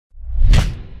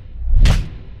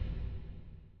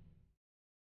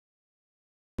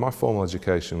My formal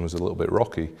education was a little bit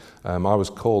rocky. I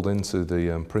was called into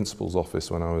the principal's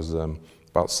office when I was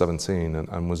about 17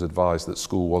 and was advised that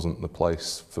school wasn't the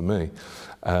place for me.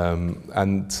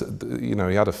 You know,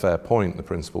 he had a fair point, the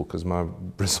principal, because my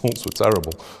results were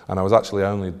terrible. And I was actually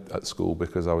only at school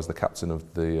because I was the captain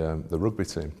of the rugby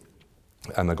team.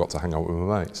 And I got to hang out with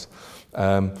my mates.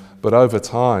 But over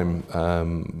time,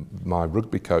 my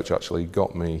rugby coach actually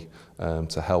got me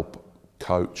to help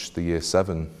coach the Year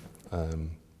 7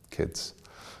 kids.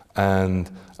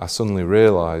 And I suddenly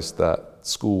realised that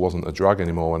school wasn't a drag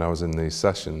anymore when I was in these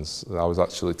sessions.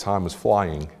 Time was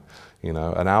flying. You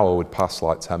know, an hour would pass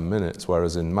like 10 minutes,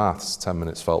 whereas in maths, 10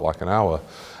 minutes felt like an hour.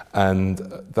 And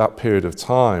that period of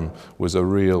time was a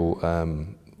real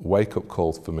wake-up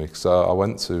call for me. So I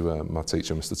went to my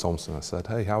teacher, Mr. Thompson, and I said,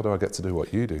 hey, how do I get to do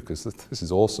what you do? Because this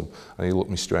is awesome. And he looked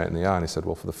me straight in the eye and he said,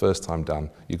 well, for the first time, Dan,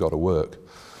 you got to work.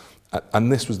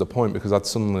 And this was the point, because I'd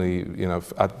suddenly, you know,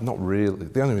 I'd not really,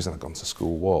 the only reason I'd gone to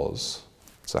school was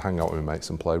to hang out with my mates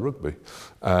and play rugby,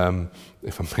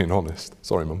 if I'm being honest.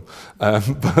 Sorry, Mum.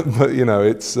 But you know,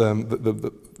 it's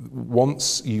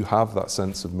once you have that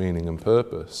sense of meaning and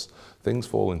purpose, things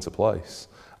fall into place.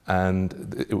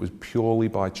 And it was purely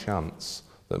by chance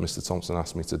that Mr. Thompson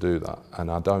asked me to do that,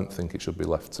 and I don't think it should be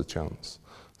left to chance.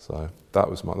 So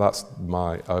that's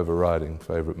my overriding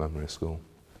favourite memory of school.